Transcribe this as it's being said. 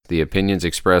The opinions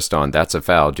expressed on That's a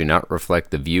Foul do not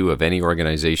reflect the view of any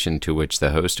organization to which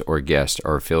the host or guest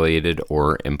are affiliated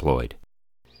or employed.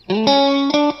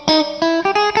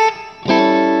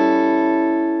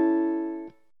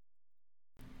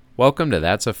 Welcome to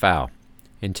That's a Foul.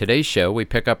 In today's show, we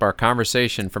pick up our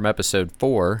conversation from episode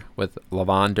 4 with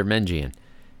Levon Dermendjian.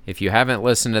 If you haven't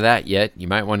listened to that yet, you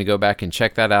might want to go back and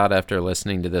check that out after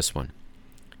listening to this one.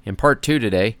 In part 2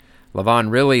 today,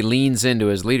 Levon really leans into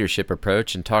his leadership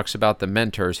approach and talks about the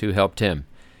mentors who helped him.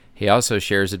 He also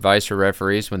shares advice for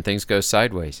referees when things go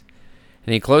sideways.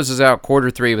 And he closes out quarter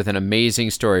 3 with an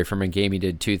amazing story from a game he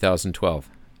did in 2012.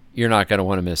 You're not going to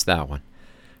want to miss that one.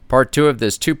 Part 2 of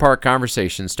this 2-part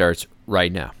conversation starts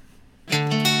right now.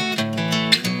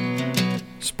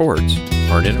 Sports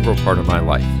are an integral part of my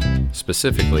life,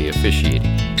 specifically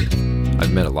officiating.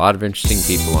 I've met a lot of interesting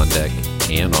people on deck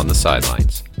and on the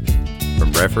sidelines.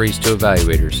 From referees to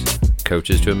evaluators,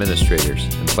 coaches to administrators,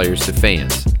 and players to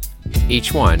fans,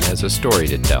 each one has a story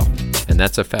to tell, and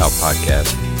That's a Foul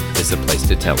podcast is the place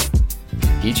to tell it.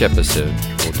 Each episode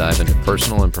will dive into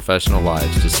personal and professional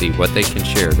lives to see what they can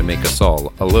share to make us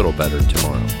all a little better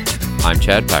tomorrow. I'm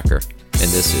Chad Packer, and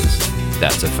this is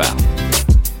That's a Foul.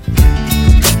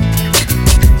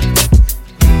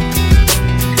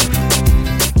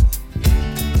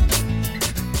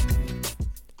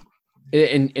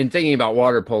 In thinking about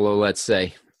water polo, let's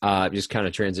say, just kind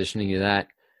of transitioning to that,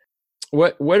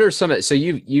 what are some of, so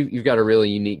you've got a really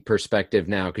unique perspective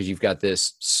now because you've got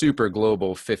this super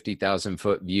global 50,000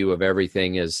 foot view of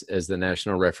everything as the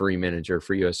national referee manager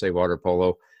for USA Water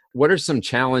Polo. What are some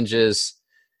challenges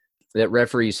that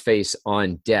referees face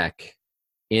on deck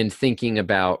in thinking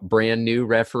about brand new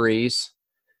referees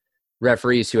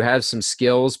who have some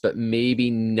skills but maybe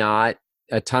not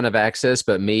a ton of access,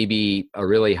 but maybe a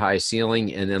really high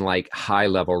ceiling, and then like high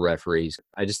level referees?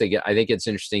 I think it's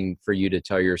interesting for you to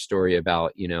tell your story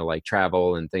about, like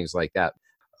travel and things like that.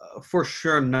 For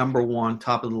sure, number one,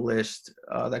 top of the list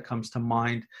that comes to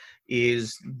mind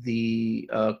is the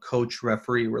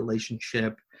coach-referee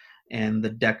relationship and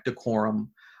the deck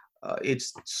decorum.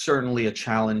 It's certainly a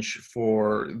challenge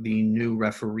for the new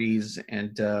referees,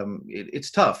 and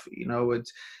it's tough.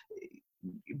 It's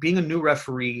being a new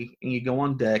referee and you go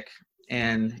on deck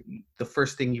and the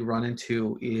first thing you run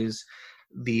into is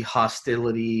the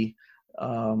hostility,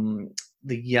 the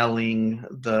yelling,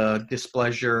 the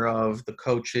displeasure of the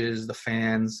coaches, the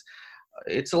fans.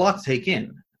 It's a lot to take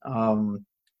in. And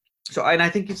I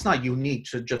think it's not unique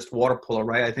to just water polo,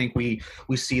 right? I think we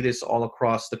see this all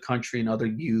across the country in other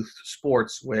youth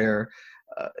sports where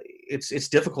it's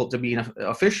difficult to be an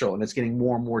official, and it's getting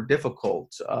more and more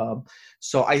difficult.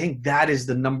 So I think that is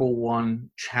the number one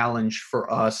challenge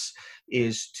for us,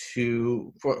 is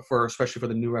for especially for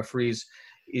the new referees,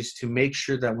 is to make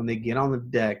sure that when they get on the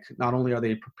deck, not only are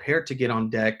they prepared to get on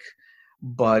deck,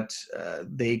 but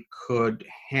they could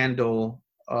handle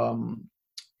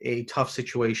a tough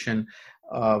situation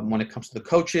when it comes to the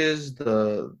coaches,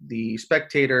 the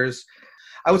spectators.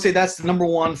 I would say that's the number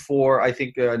one for, I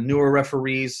think, newer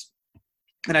referees.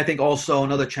 And I think also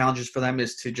another challenge for them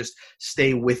is to just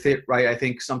stay with it, right? I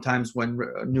think sometimes when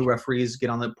new referees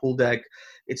get on the pool deck,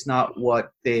 it's not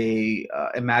what they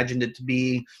imagined it to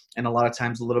be. And a lot of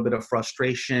times a little bit of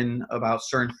frustration about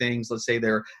certain things. Let's say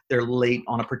they're late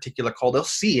on a particular call. They'll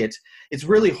see it. It's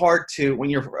really hard to,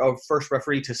 when you're a first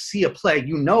referee, to see a play.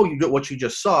 You get what you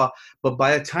just saw, but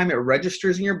by the time it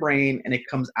registers in your brain and it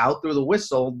comes out through the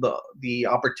whistle, the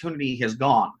opportunity has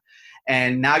gone.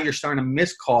 And now you're starting to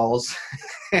miss calls,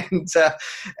 and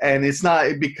it's not.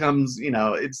 It becomes,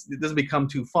 it doesn't become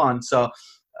too fun. So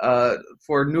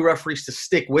for new referees to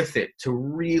stick with it, to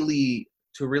really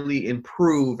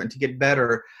improve and to get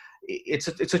better, it's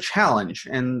a challenge.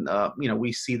 And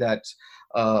we see that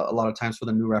a lot of times for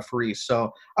the new referees.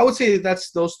 So I would say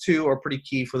those two are pretty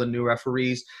key for the new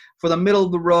referees. For the middle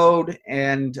of the road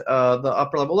and the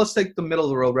upper level, let's take the middle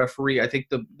of the road referee. I think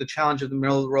the challenge of the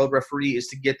middle of the road referee is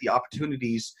to get the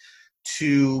opportunities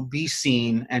to be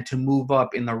seen and to move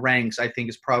up in the ranks. I think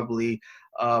is probably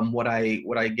what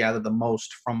I gather the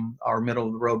most from our middle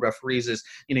of the road referees is,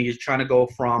 you're trying to go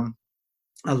from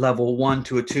a level 1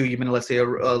 to a 2. You've been, let's say, a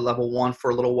level 1 for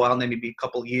a little while, and then maybe a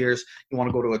couple of years you want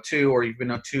to go to a 2, or you've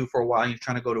been a 2 for a while and you're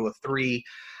trying to go to a 3.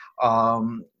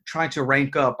 Trying to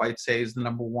rank up, I'd say, is the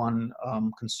number one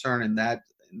concern in that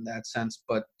sense.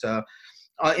 But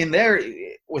in there,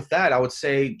 with that, I would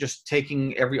say just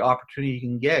taking every opportunity you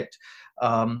can get.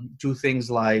 Do things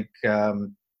like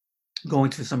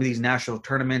going to some of these national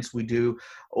tournaments. We do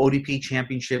ODP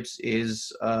championships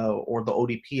or the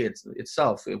ODP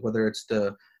itself, whether it's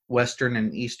the Western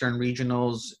and Eastern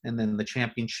regionals, and then the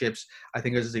championships, I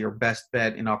think is your best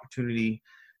bet and opportunity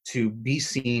to be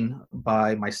seen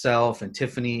by myself and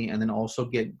Tiffany, and then also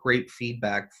get great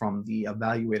feedback from the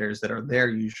evaluators that are there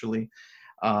usually.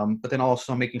 But then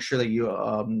also making sure that you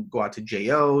go out to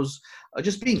JOs,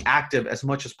 just being active as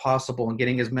much as possible and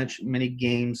getting as many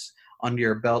games under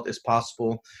your belt as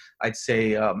possible. I'd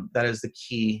say that is the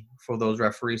key for those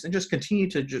referees. And just continue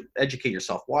to educate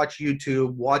yourself. Watch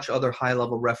YouTube, watch other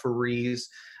high-level referees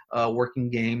working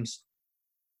games.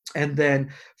 And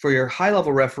then for your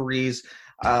high-level referees,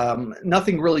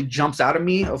 nothing really jumps out of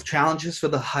me of challenges for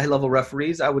the high-level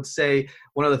referees. I would say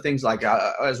one of the things, like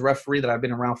as a referee that I've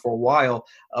been around for a while,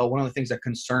 one of the things that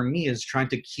concern me is trying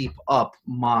to keep up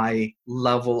my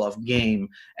level of game,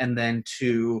 and then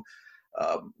to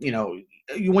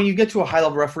when you get to a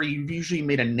high-level referee, you've usually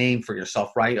made a name for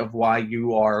yourself, right, of why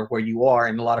you are where you are.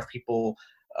 And a lot of people,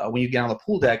 when you get on the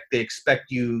pool deck, they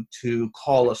expect you to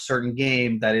call a certain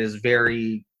game that is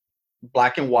very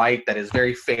black and white, that is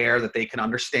very fair, that they can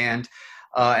understand.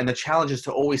 And the challenge is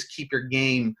to always keep your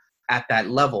game at that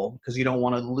level, because you don't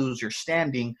want to lose your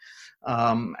standing.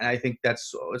 And I think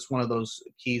it's one of those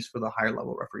keys for the higher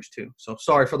level referees too. So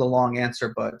sorry for the long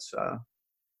answer, but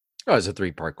oh, it's a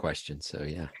 3-part question. So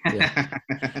yeah.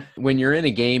 When you're in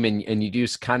a game and you do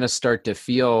kind of start to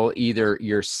feel either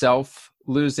yourself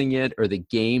losing it or the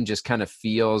game just kind of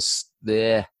feels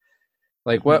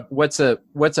like what's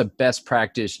a best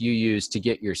practice you use to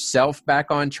get yourself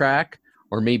back on track,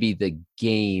 or maybe the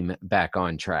game back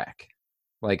on track?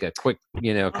 Like a quick,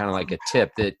 kind of like a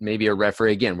tip that maybe a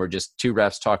referee, again, we're just 2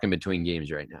 refs talking between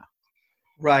games right now.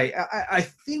 Right. I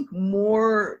think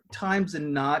more times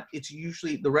than not, it's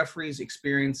usually the referees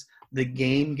experience the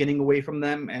game getting away from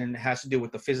them, and it has to do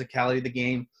with the physicality of the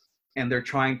game, and they're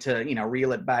trying to,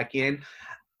 reel it back in.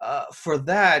 For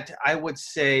that, I would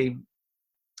say,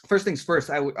 first things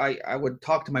first, I would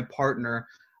talk to my partner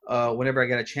whenever I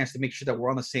get a chance to make sure that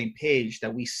we're on the same page,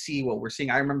 that we see what we're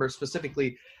seeing. I remember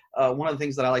specifically one of the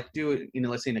things that I like to do,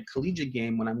 let's say in a collegiate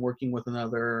game, when I'm working with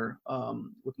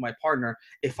with my partner,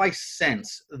 if I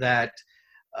sense that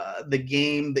the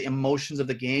game, the emotions of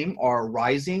the game are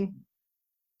rising,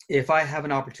 if I have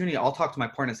an opportunity, I'll talk to my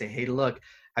partner and say, hey, look,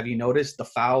 have you noticed the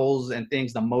fouls and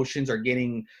things, the emotions are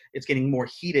getting more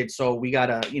heated. So we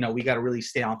gotta really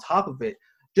stay on top of it.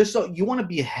 Just so you want to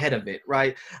be ahead of it,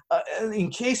 right? In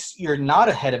case you're not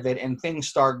ahead of it and things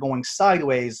start going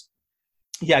sideways,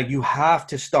 yeah, you have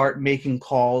to start making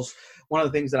calls. One of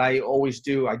the things that I always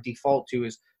do, I default to,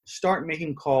 is start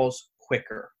making calls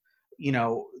quicker.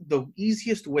 The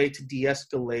easiest way to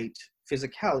de-escalate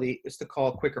physicality is to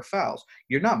call quicker fouls.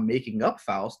 You're not making up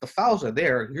fouls. The fouls are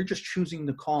there. You're just choosing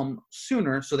to call them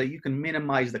sooner so that you can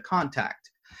minimize the contact.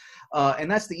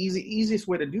 And that's the easiest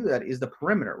way to do that is the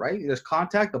perimeter, right? There's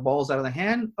contact, the ball's out of the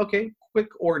hand. Okay, quick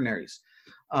ordinaries.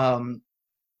 And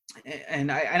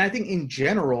I think in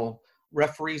general,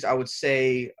 referees, I would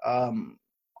say,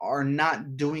 are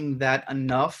not doing that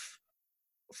enough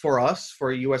for us,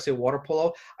 for USA Water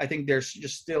Polo. I think there's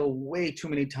just still way too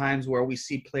many times where we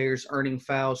see players earning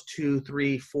fouls 2,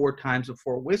 3, 4 times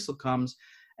before a whistle comes,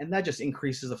 and that just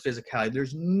increases the physicality.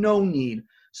 There's no need,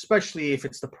 especially if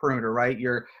it's the perimeter, right?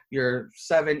 You're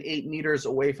 7, 8 meters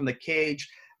away from the cage.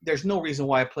 There's no reason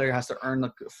why a player has to earn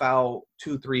the foul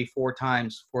 2, 3, 4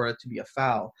 times for it to be a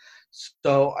foul.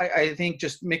 So I think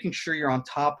just making sure you're on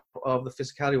top of the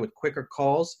physicality with quicker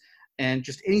calls, and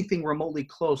just anything remotely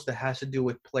close that has to do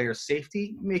with player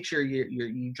safety, make sure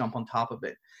you jump on top of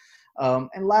it.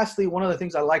 And lastly, one of the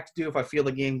things I like to do if I feel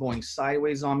the game going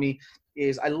sideways on me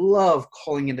is I love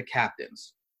calling in the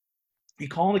captains. You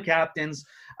call in the captains.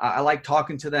 I like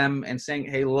talking to them and saying,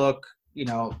 hey, look,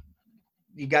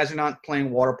 you guys are not playing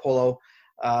water polo.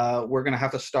 We're going to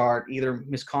have to start either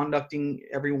misconducting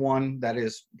everyone that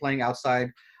is playing outside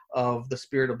of the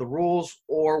spirit of the rules,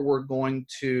 or we're going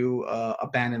to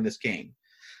abandon this game.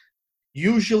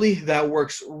 Usually that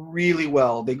works really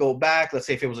well. They go back, let's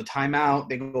say if it was a timeout,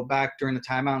 they go back during the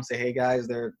timeout and say, hey guys,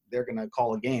 they're going to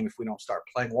call a game if we don't start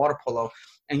playing water polo.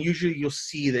 And usually you'll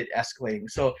see that escalating.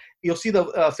 So you'll see the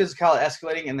physicality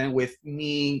escalating, and then with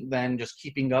me then just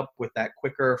keeping up with those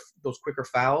quicker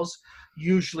fouls,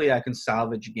 usually I can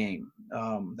salvage a game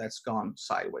that's gone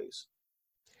sideways.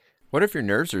 What if your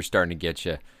nerves are starting to get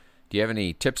you? Do you have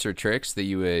any tips or tricks that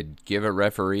you would give a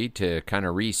referee to kind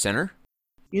of recenter?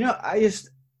 I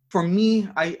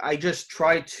just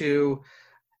try to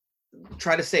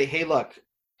say, hey, look,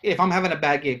 if I'm having a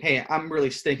bad game, hey, I'm really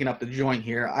stinking up the joint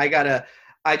here.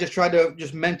 I just try to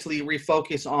just mentally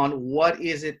refocus on what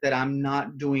is it that I'm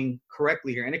not doing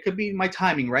correctly here. And it could be my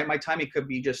timing, right? My timing could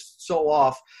be just so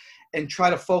off. and try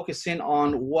to focus in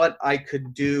on what I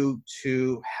could do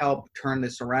to help turn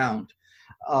this around.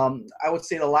 I would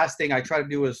say the last thing I try to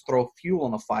do is throw fuel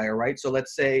on the fire, right? So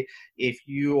let's say if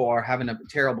you are having a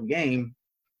terrible game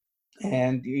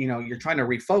and you're trying to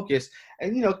refocus,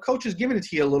 and coach is giving it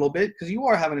to you a little bit because you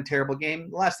are having a terrible game.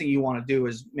 The last thing you want to do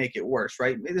is make it worse,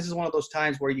 right? This is one of those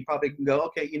times where you probably can go,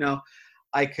 okay,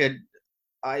 I could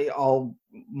I'll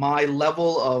my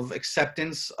level of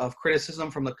acceptance of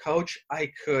criticism from the coach,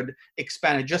 I could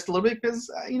expand it just a little bit because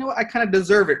I kind of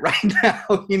deserve it right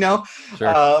now.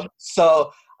 Sure.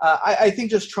 I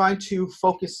think just trying to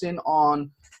focus in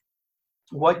on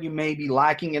what you may be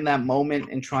lacking in that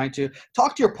moment and trying to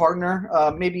talk to your partner.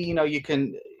 Maybe you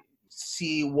can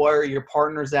see where your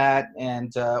partner's at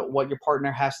and what your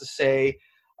partner has to say.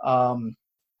 A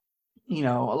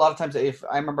lot of times, if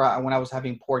I remember when I was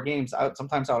having poor games,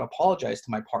 sometimes I would apologize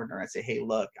to my partner. I'd say, "Hey,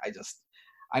 look,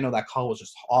 I know that call was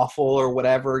just awful or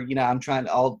whatever.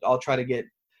 I'll try to get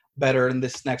better in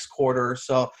this next quarter."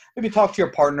 So maybe talk to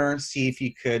your partner and see if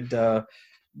you could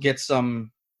get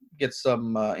some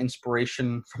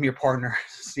inspiration from your partner.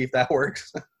 See if that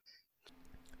works.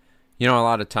 A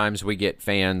lot of times we get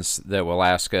fans that will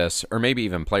ask us, or maybe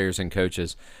even players and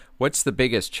coaches, what's the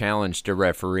biggest challenge to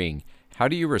refereeing? How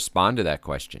do you respond to that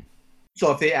question?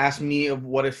 So if they ask me of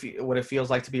what it feels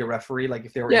like to be a referee, like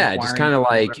if they were just kind of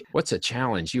like, what's a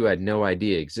challenge you had no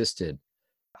idea existed?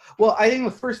 Well, I think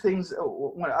the first things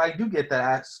when I do get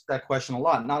that question a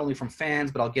lot, not only from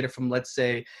fans, but I'll get it from, let's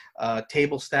say,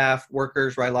 table staff,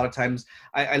 workers, right? A lot of times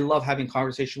I love having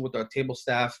conversation with our table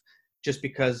staff just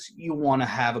because you want to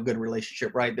have a good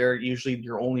relationship, right? They're usually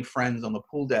your only friends on the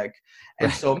pool deck.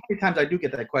 And so many times I do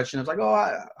get that question. It's like, oh,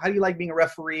 how do you like being a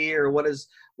referee? Or what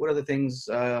are the things,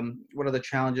 what are the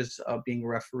challenges of being a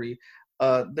referee?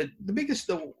 The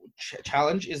biggest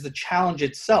challenge is the challenge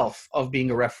itself of being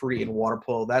a referee in water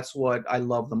polo. That's what I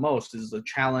love the most, is the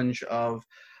challenge of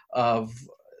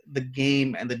the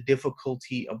game and the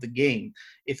difficulty of the game.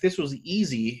 If this was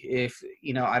easy,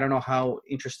 I don't know how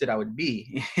interested I would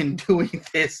be in doing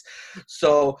this.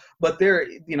 So, but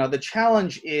the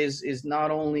challenge is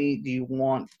not only do you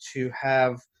want to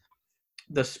have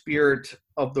the spirit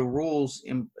of the rules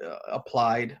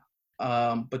applied,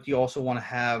 but you also want to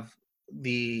have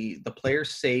the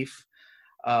players safe,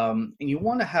 and you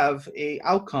want to have a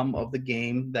outcome of the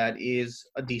game that is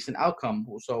a decent outcome.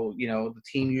 So the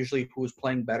team usually who is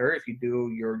playing better, if you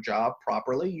do your job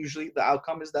properly, usually the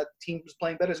outcome is that the team who's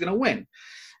playing better is going to win.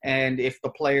 And if the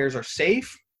players are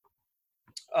safe,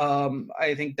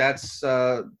 I think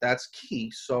that's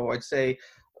key. So I'd say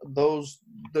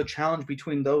the challenge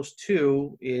between those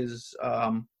two is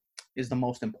the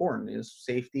most important, is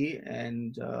safety,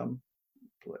 and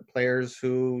players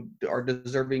who are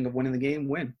deserving of winning the game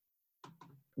win.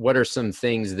 What are some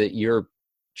things that you're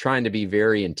trying to be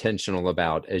very intentional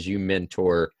about as you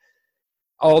mentor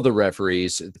all the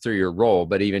referees through your role,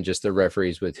 but even just the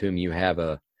referees with whom you have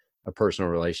a personal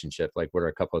relationship? Like, what are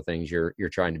a couple of things you're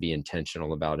trying to be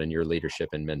intentional about in your leadership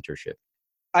and mentorship?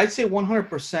 I'd say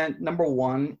 100%. Number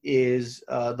one is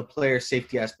the player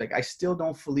safety aspect. I still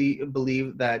don't fully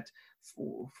believe that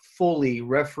fully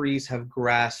referees have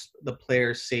grasped the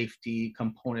player safety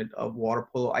component of water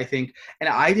polo. I think, and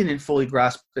I didn't fully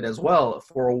grasp it as well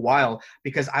for a while,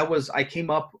 because I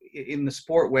came up in the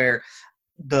sport where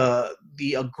the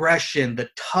aggression, the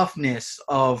toughness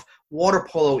of water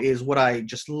polo is what I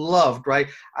just loved, right?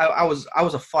 I was a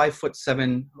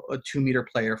 5'7", 2-meter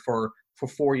player for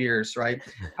 4 years, right?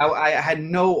 I had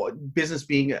no business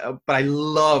being, but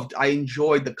I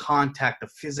enjoyed the contact,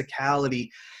 the physicality.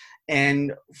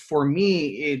 And for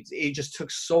me, it just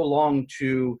took so long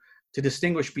to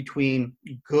distinguish between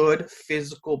good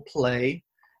physical play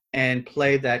and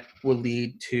play that will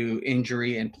lead to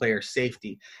injury and player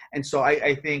safety. And so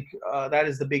I think that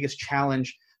is the biggest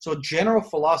challenge. So general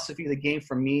philosophy of the game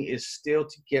for me is still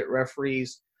to get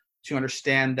referees to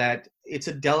understand that it's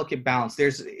a delicate balance.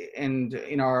 And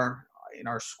in our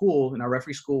school, in our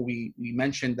referee school, we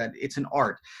mentioned that it's an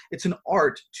art. It's an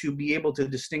art to be able to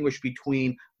distinguish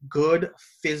between good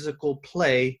physical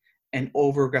play and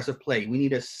over-aggressive play. We need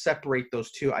to separate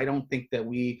those two. I don't think that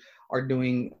we are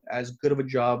doing as good of a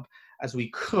job as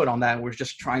we could on that. We're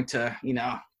just trying to,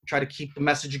 try to keep the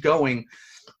message going,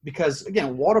 because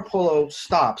again, water polo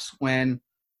stops when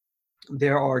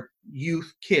there are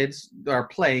youth kids that are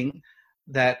playing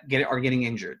that are getting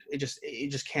injured. It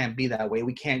just can't be that way.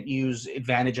 We can't use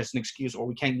advantage as an excuse, or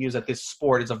we can't use that this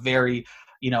sport is a very,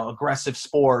 aggressive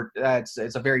sport. It's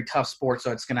a very tough sport,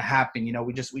 so it's going to happen.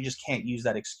 We just can't use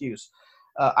that excuse.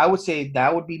 I would say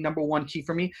that would be number one key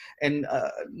for me. And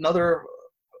another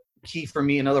key for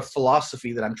me, another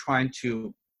philosophy that I'm trying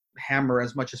to hammer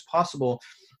as much as possible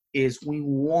is we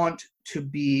want to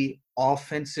be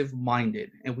offensive minded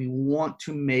and we want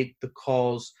to make the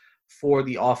calls for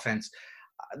the offense.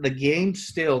 The game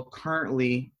still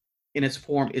currently in its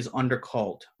form is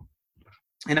undercalled.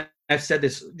 And I've said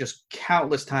this just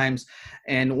countless times.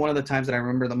 And one of the times that I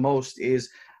remember the most is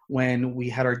when we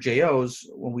had our JOs.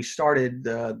 When we started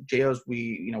the JOs,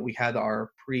 we had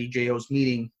our pre-JOs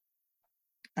meeting,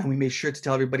 and we made sure to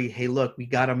tell everybody, hey, look, we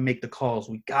got to make the calls.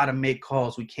 We got to make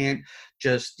calls. We can't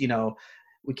just,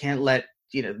 we can't let,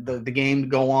 the game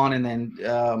go on and then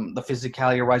the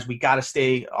physicality arise. We got to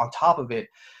stay on top of it.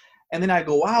 And then I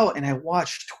go out and I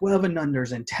watch 12 and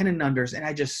unders and 10 and unders, and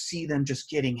I just see them just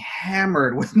getting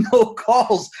hammered with no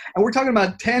calls. And we're talking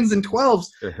about 10s and 12s.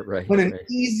 Right. But an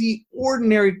easy,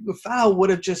 ordinary foul would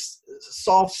have just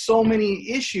solved so many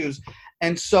issues.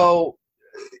 And so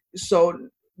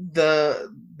the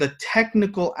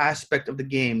technical aspect of the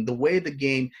game, the way the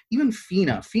game, even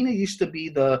FINA used to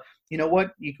be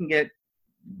you can get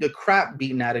the crap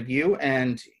beaten out of you,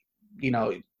 and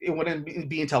it wouldn't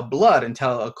be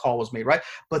until a call was made, right?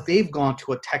 But they've gone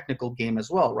to a technical game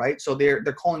as well, right? So they're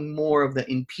calling more of the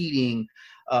impeding,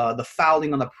 the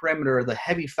fouling on the perimeter, the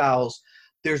heavy fouls.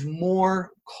 There's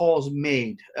more calls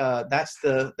made. That's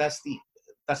the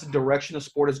direction the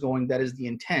sport is going. That is the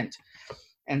intent.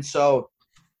 And so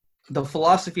the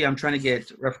philosophy I'm trying to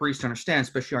get referees to understand,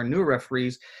 especially our new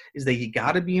referees, is that you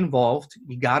got to be involved,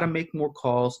 you got to make more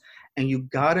calls, and you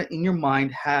got to, in your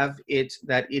mind, have it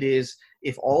that it is,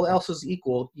 if all else is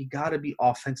equal, you got to be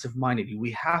offensive-minded.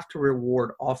 We have to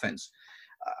reward offense.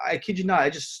 I kid you not, I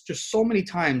just so many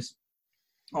times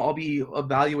I'll be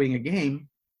evaluating a game,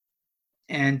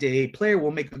 and a player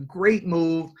will make a great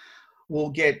move, will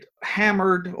get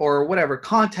hammered or whatever,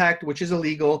 contact, which is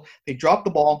illegal. They drop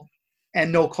the ball,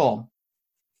 and no call.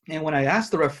 And when I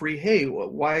asked the referee, hey,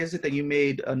 why is it that you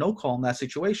made a no call in that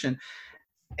situation?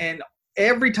 And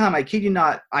every time, I kid you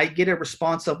not, I get a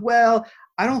response of, well,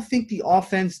 I don't think the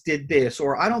offense did this,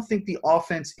 or I don't think the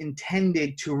offense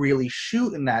intended to really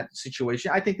shoot in that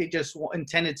situation. I think they just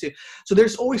intended to. So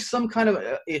there's always some kind of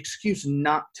excuse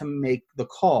not to make the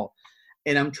call.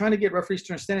 And I'm trying to get referees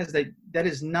to understand is that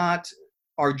is not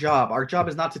our job. Our job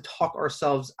is not to talk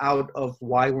ourselves out of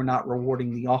why we're not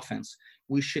rewarding the offense.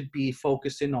 We should be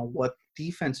focusing on what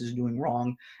defense is doing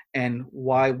wrong and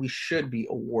why we should be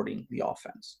awarding the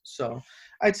offense. So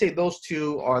I'd say those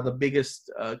two are the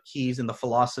biggest keys in the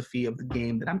philosophy of the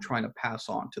game that I'm trying to pass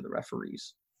on to the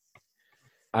referees.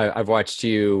 I've watched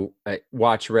you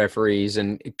watch referees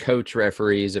and coach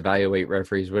referees, evaluate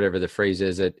referees, whatever the phrase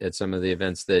is at some of the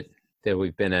events that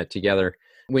we've been at together.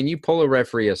 When you pull a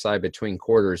referee aside between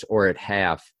quarters or at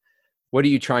half, what are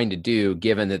you trying to do,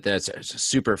 given that that's a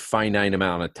super finite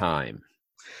amount of time?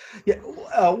 Yeah,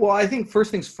 well, I think first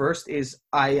things first is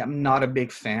I am not a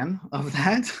big fan of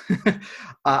that.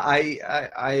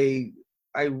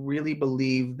 I really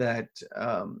believe that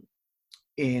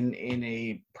in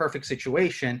a perfect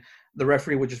situation, the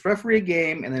referee would just referee a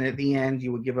game, and then at the end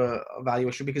you would give a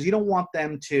evaluation, because you don't want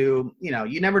them to,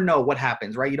 you never know what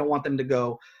happens, right? You don't want them to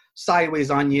go sideways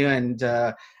on you, and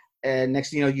next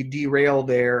thing you know, you derail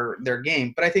their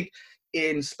game. But I think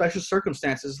in special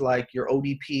circumstances like your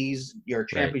ODPs, your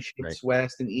championships, right.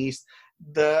 West and East,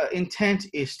 the intent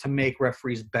is to make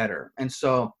referees better. And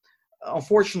so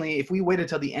unfortunately, if we waited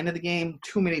till the end of the game,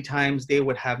 too many times they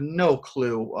would have no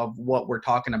clue of what we're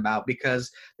talking about,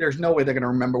 because there's no way they're going to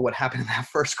remember what happened in that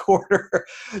first quarter.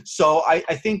 So I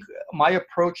think my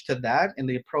approach to that, and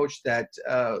the approach that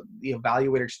the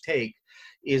evaluators take,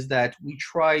 is that we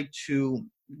try to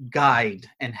guide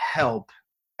and help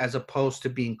as opposed to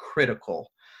being critical.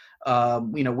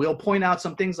 We'll point out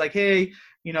some things like, hey,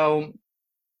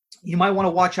 you might want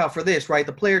to watch out for this, right?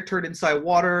 The player turned inside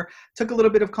water, took a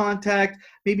little bit of contact.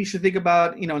 Maybe you should think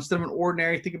about, instead of an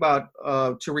ordinary, think about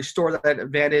to restore that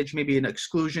advantage, maybe an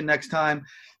exclusion next time.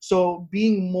 So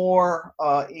being more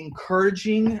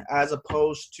encouraging as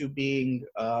opposed to being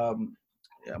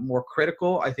more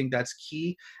critical, I think that's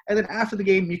key. And then after the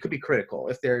game, you could be critical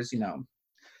if there's,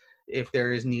 if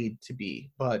there is need to be.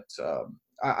 But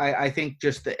I think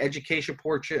just the education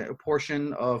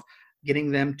portion of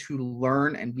getting them to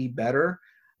learn and be better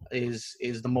is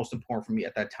the most important for me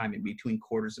at that time in between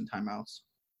quarters and timeouts.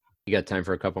 You got time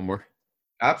for a couple more?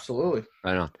 Absolutely.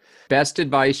 Right on. Best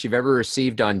advice you've ever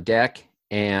received on deck,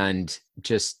 and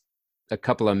just a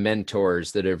couple of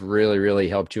mentors that have really, really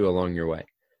helped you along your way.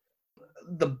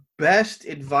 The best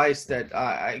advice that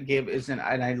I give is, and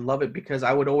I love it, because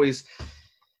I would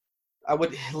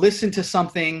listen to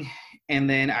something, and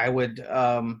then I would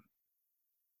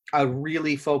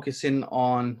really focus in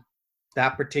on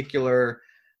that particular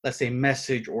let's say,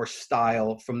 message or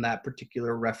style from that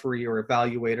particular referee or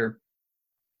evaluator.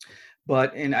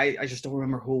 And I just don't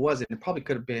remember who it was. It probably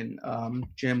could have been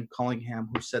Jim Cullingham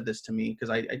who said this to me, because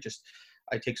I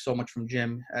take so much from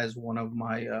Jim as one of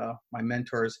my my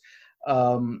mentors.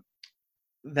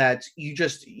 That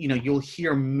you'll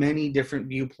hear many different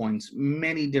viewpoints,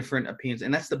 many different opinions.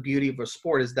 And that's the beauty of a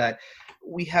sport, is that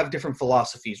we have different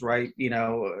philosophies, right?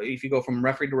 If you go from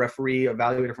referee to referee,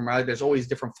 evaluator from evaluator, there's always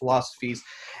different philosophies.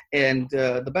 And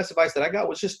the best advice that I got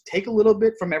was just take a little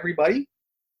bit from everybody.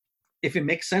 If it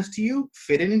makes sense to you,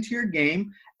 fit it into your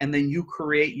game, and then you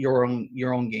create your own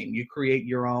game. You create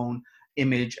your own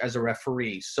image as a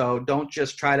referee. So don't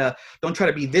try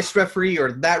to be this referee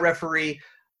or that referee.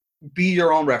 Be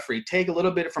your own referee. Take a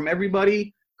little bit from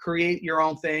everybody, create your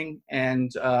own thing,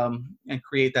 and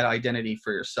create that identity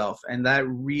for yourself. And that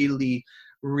really,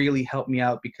 really helped me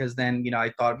out, because then, I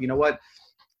thought, you know what?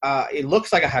 It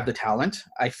looks like I have the talent.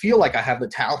 I feel like I have the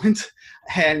talent.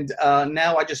 And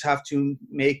now I just have to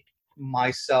make my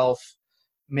style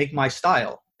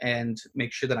and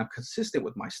make sure that I'm consistent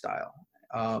with my style.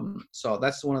 So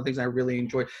that's one of the things I really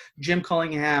enjoyed. Jim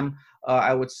Cullingham,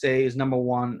 I would say, is number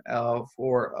one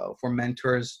for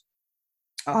mentors.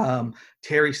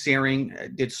 Terry Searing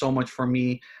did so much for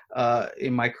me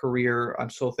in my career. I'm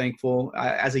so thankful.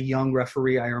 As a young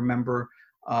referee, I remember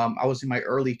I was in my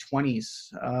early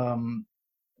 20s.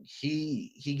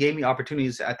 He gave me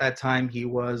opportunities. At that time, he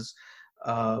was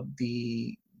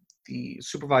the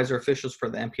supervisor officials for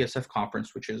the NPSF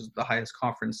conference, which is the highest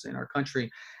conference in our country.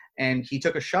 And he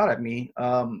took a shot at me,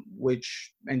 and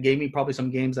gave me probably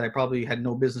some games that I probably had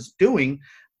no business doing,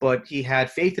 but he had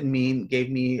faith in me, gave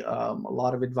me a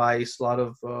lot of advice, a lot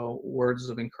of words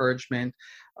of encouragement.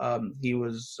 He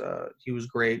was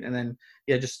great. And then,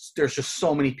 there's just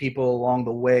so many people along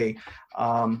the way.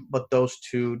 But those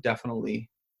two definitely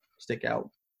stick out.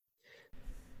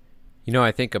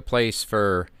 I think a place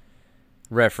for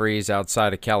referees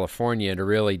outside of California to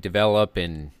really develop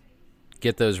and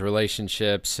get those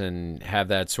relationships and have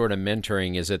that sort of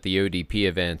mentoring is at the ODP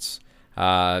events.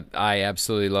 I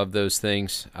absolutely love those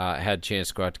things. I had a chance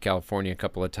to go out to California a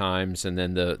couple of times, and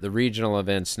then the regional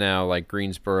events now, like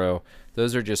Greensboro,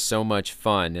 those are just so much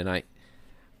fun. And I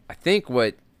think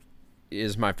what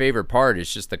is my favorite part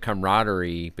is just the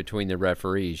camaraderie between the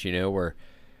referees.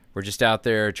 We're just out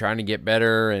there trying to get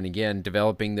better, and again,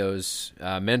 developing those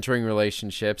mentoring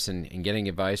relationships and getting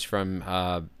advice from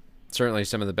certainly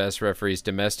some of the best referees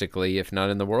domestically, if not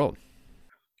in the world.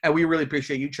 And we really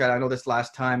appreciate you, Chad. I know this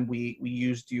last time we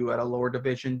used you at a lower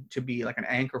division to be like an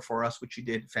anchor for us, which you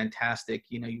did fantastic.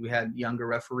 You had younger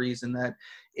referees in that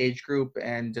age group,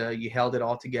 and you held it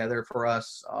all together for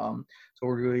us. So we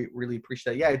really, really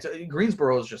appreciate that. Yeah,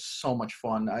 Greensboro is just so much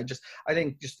fun. I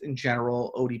think just in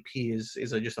general, ODP is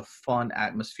just a fun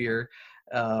atmosphere.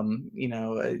 When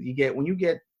you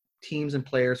get teams and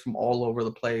players from all over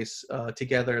the place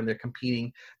together, and they're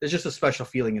competing, there's just a special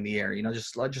feeling in the air,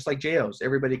 just like JOs.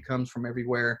 Everybody comes from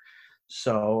everywhere.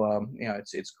 So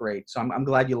it's great. So I'm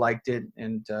glad you liked it,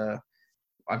 and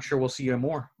I'm sure we'll see you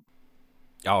more.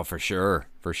 Oh, for sure.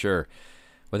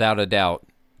 Without a doubt,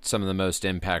 some of the most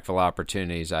impactful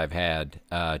opportunities I've had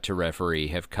to referee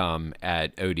have come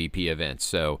at ODP events.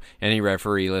 So any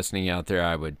referee listening out there,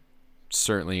 I would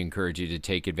certainly encourage you to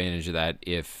take advantage of that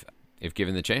if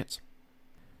given the chance.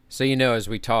 So, as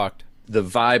we talked, the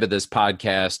vibe of this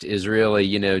podcast is really,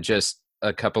 just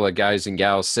a couple of guys and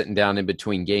gals sitting down in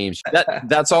between games.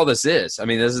 That's all this is. I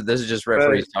mean, this is just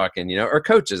referees talking, or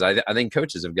coaches. I think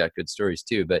coaches have got good stories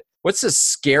too. But what's the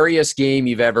scariest game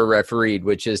you've ever refereed,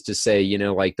 which is to say,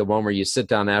 like the one where you sit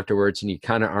down afterwards and you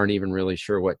kind of aren't even really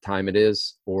sure what time it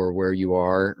is or where you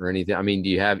are or anything? I mean,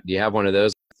 do you have one of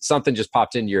those? Something just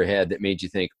popped into your head that made you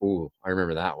think, "Ooh, I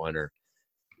remember that one," or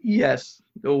Yes,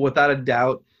 without a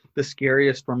doubt, the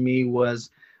scariest for me was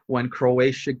when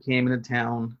Croatia came into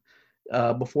town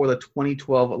before the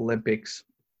 2012 Olympics,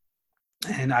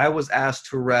 and I was asked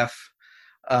to ref.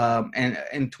 And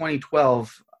in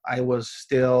 2012, I was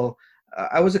still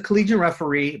I was a collegiate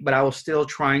referee, but I was still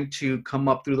trying to come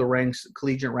up through the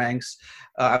collegiate ranks.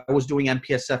 I was doing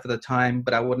NPSF at the time,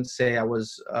 but I wouldn't say I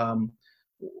was one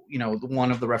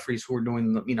of the referees who were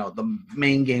doing the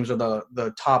main games or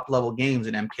the top level games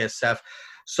in NPSF.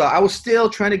 So I was still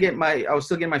getting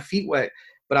my feet wet,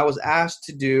 but I was asked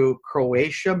to do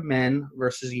Croatia men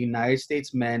versus United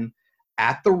States men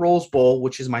at the Rose Bowl,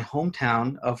 which is my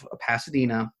hometown of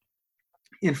Pasadena,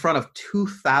 in front of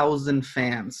 2,000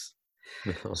 fans.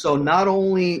 So not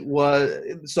only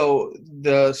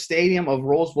the stadium of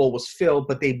Rose Bowl was filled,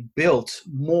 but they built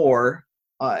more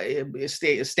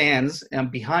stands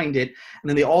behind it, and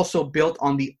then they also built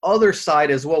on the other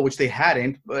side as well, which they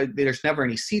hadn't. There's never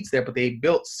any seats there, but they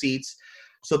built seats.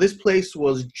 So this place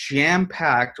was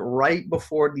jam-packed right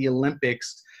before the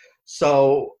Olympics.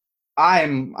 So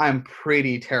I'm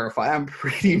pretty terrified. I'm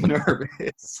pretty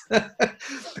nervous.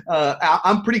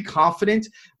 I'm pretty confident,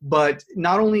 but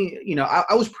not only,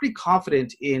 I was pretty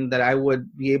confident in that I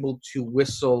would be able to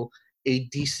whistle a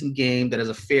decent game that is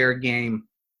a fair game.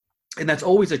 And that's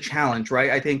always a challenge,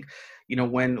 right? I think,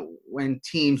 when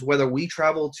teams, whether we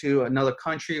travel to another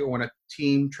country or when a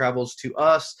team travels to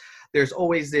us, there's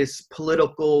always this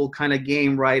political kind of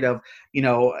game, right? Of,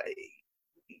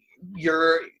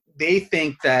 they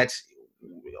think that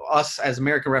us as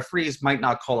American referees might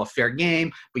not call a fair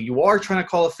game, but you are trying to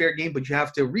call a fair game, but you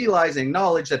have to realize and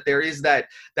acknowledge that there is that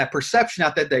perception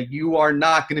out there that you are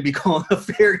not going to be calling a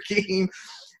fair game.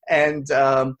 And,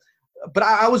 but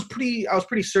I was pretty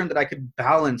certain that I could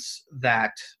balance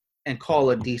that and call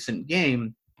a decent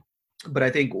game. But I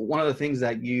think one of the things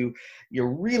that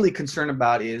you're really concerned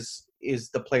about is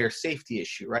the player safety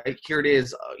issue, right? Here it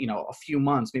is, a few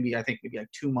months, maybe like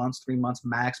 2 months, 3 months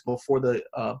max before the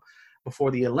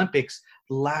Olympics.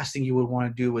 The last thing you would want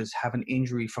to do is have an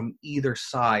injury from either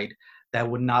side that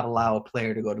would not allow a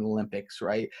player to go to the Olympics,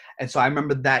 right? And so I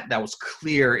remember that was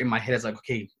clear in my head. It's like,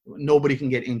 okay, nobody can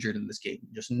get injured in this game.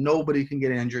 Just nobody can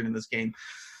get injured in this game.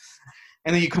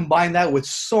 And then you combine that with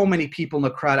so many people in the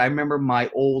crowd. I remember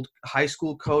my old high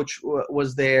school coach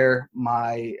was there.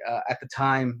 At the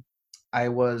time, I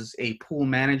was a pool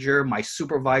manager. My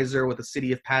supervisor with the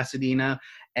city of Pasadena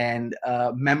and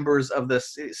members of the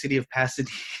city of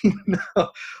Pasadena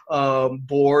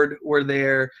board were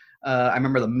there. I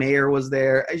remember the mayor was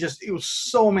there. It was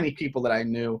so many people that I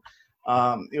knew.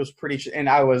 It was pretty, and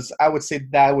I would say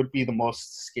that would be the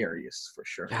most scariest for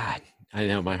sure. God, I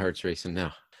know my heart's racing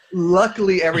now.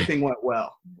 Luckily, everything went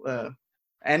well,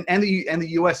 and the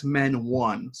U.S. men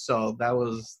won, so that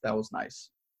was nice.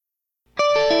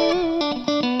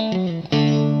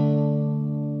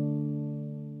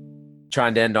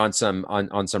 Trying to end on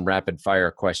some rapid fire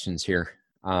questions here.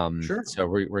 Sure. So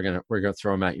we're gonna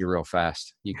throw them at you real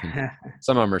fast. You can.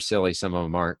 Some of them are silly, some of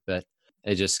them aren't, but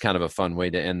it's just kind of a fun way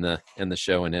to end the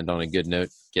show and end on a good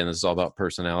note. Again, this is all about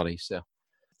personality. So,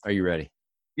 are you ready?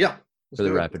 Yeah. For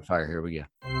the rapid fire, here we go.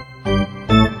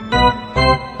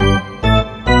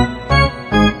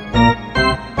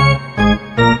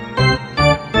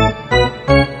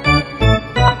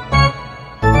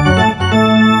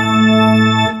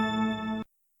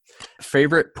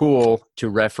 Favorite pool to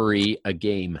referee a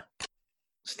game?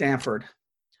 Stanford.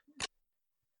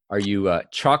 Are you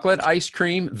chocolate ice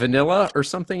cream, vanilla, or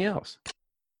something else?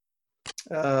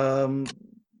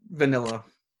 Vanilla.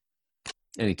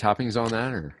 Any toppings on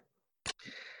that, or?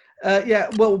 Yeah,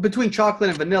 well, between chocolate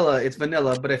and vanilla, it's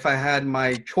vanilla. But if I had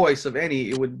my choice of any,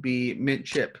 it would be mint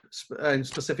chip, and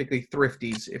specifically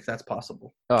Thrifties, if that's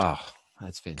possible. Oh,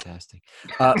 that's fantastic.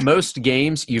 Most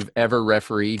games you've ever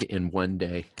refereed in one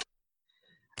day?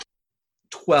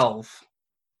 12.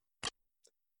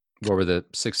 What were the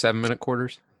 6-7 minute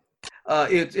quarters?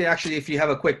 It actually, if you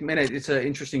have a quick minute, it's an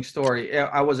interesting story.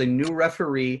 I was a new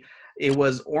referee. It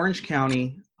was Orange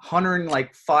County,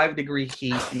 105-degree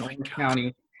heat in Orange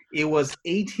County. It was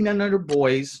 18 and under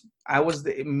boys.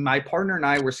 My partner and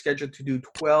I were scheduled to do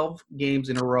 12 games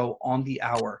in a row on the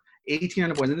hour. 18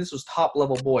 under boys, and this was top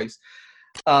level boys.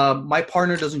 My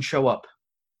partner doesn't show up.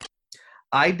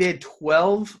 I did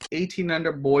 12 18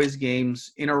 under boys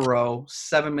games in a row,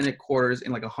 7-minute quarters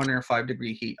in like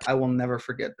 105-degree heat. I will never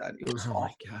forget that. It was awful.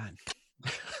 My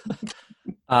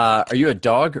God. Are you a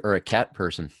dog or a cat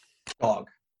person? Dog.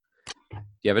 Do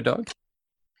you have a dog?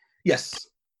 Yes.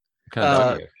 What kind of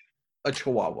dog are you? A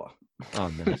Chihuahua. Oh,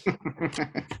 nice. Do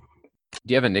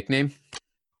you have a nickname?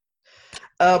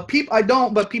 I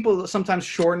don't, but people sometimes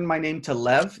shorten my name to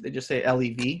Lev. They just say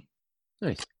Lev.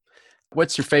 Nice.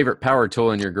 What's your favorite power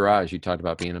tool in your garage? You talked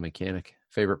about being a mechanic.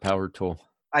 Favorite power tool?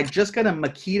 I just got a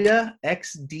Makita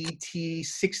XDT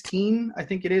 16, I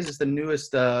think it is. It's the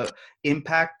newest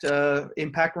impact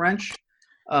wrench.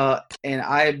 And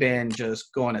I've been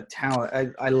just going to town.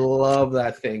 I love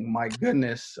that thing. My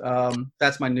goodness.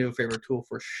 That's my new favorite tool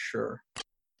for sure.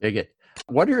 Dig it.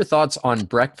 What are your thoughts on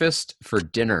breakfast for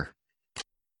dinner?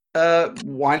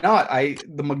 Why not?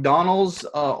 The McDonald's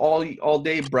all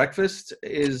day breakfast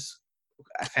is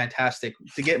fantastic.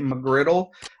 To get McGriddle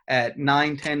at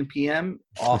 9-10 p.m.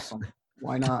 awesome.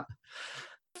 Why not?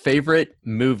 Favorite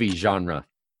movie genre?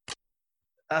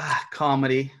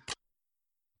 Comedy.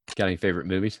 Got any favorite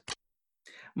movies?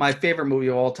 My favorite movie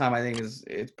of all time, I think,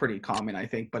 it's pretty common, I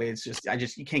think, but it's just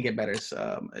you can't get better.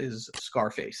 Is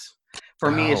Scarface.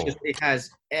 For me, it's just it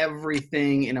has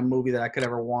everything in a movie that I could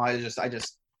ever want. It's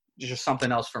just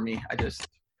something else for me. I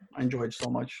enjoyed it so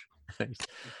much.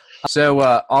 So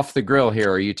off the grill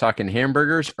here, are you talking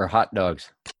hamburgers or hot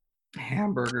dogs?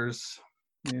 Hamburgers.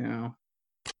 Yeah.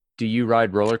 Do you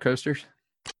ride roller coasters?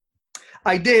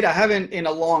 I did. I haven't in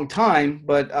a long time,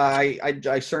 but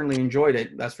I certainly enjoyed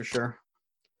it. That's for sure.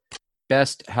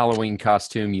 Best Halloween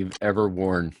costume you've ever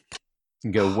worn? You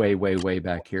can go way, way, way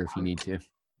back here if you need to.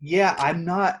 Yeah, I'm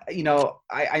not,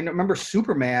 I remember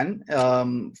Superman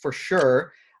for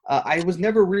sure. I was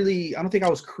never really, I don't think I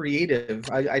was creative.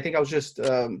 I think I was just,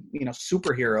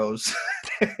 superheroes.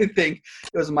 I think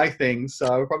it was my thing. So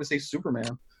I would probably say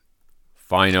Superman.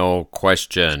 Final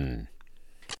question.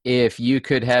 If you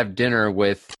could have dinner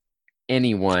with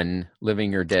anyone,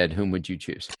 living or dead, whom would you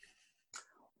choose?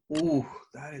 Ooh,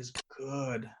 that is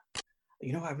good.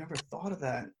 I've never thought of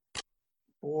that.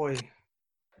 Boy,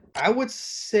 I would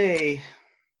say,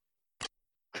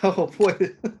 oh boy,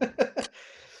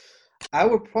 I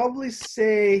would probably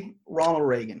say Ronald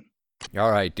Reagan.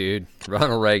 All right, dude.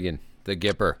 Ronald Reagan, the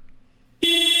Gipper.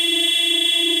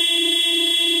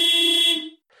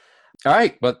 All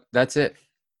right, but that's it.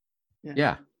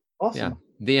 Yeah. Awesome. Yeah.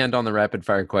 The end on the rapid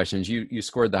fire questions. You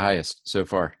scored the highest so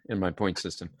far in my point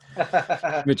system,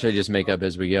 which I just make up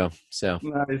as we go. So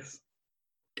nice.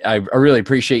 I really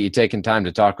appreciate you taking time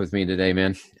to talk with me today,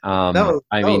 man.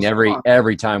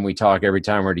 Every time we talk, every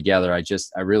time we're together, I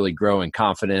really grow in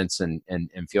confidence and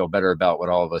feel better about what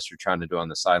all of us are trying to do on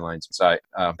the sidelines. So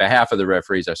on behalf of the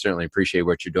referees, I certainly appreciate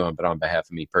what you're doing, but on behalf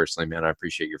of me personally, man, I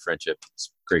appreciate your friendship.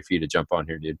 It's great for you to jump on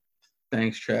here, dude.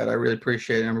 Thanks, Chad. I really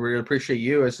appreciate it. I really appreciate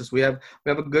you. It's just we have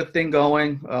a good thing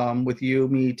going with you,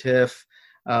 me, Tiff.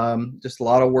 Just a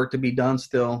lot of work to be done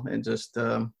still, and just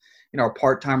our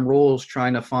part-time roles,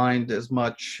 trying to find as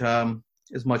much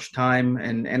time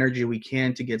and energy we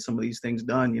can to get some of these things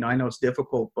done. I know it's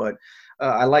difficult, but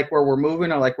I like where we're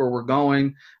moving. I like where we're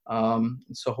going.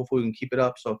 So hopefully we can keep it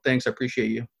up. So thanks. I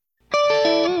appreciate you.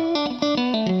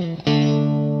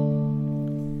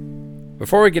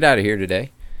 Before we get out of here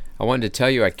today, I wanted to tell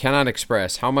you I cannot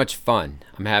express how much fun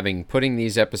I'm having putting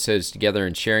these episodes together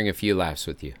and sharing a few laughs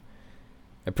with you.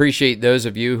 Appreciate those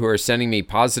of you who are sending me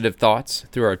positive thoughts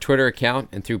through our Twitter account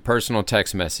and through personal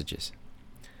text messages.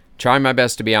 Try my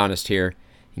best to be honest here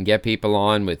and get people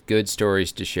on with good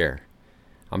stories to share.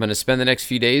 I'm going to spend the next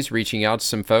few days reaching out to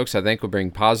some folks I think will bring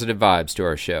positive vibes to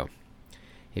our show.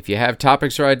 If you have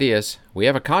topics or ideas, we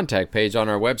have a contact page on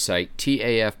our website,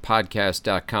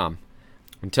 tafpodcast.com.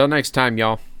 Until next time,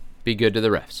 y'all. Be good to the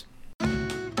refs.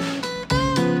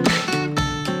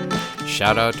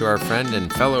 Shout out to our friend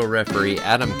and fellow referee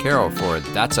Adam Carroll for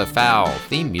That's a Foul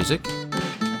theme music.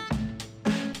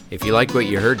 If you like what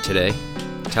you heard today,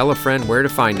 tell a friend where to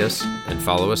find us and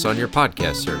follow us on your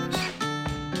podcast service.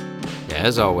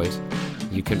 As always,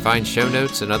 you can find show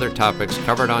notes and other topics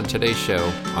covered on today's show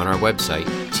on our website,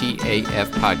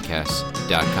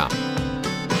 tafpodcast.com.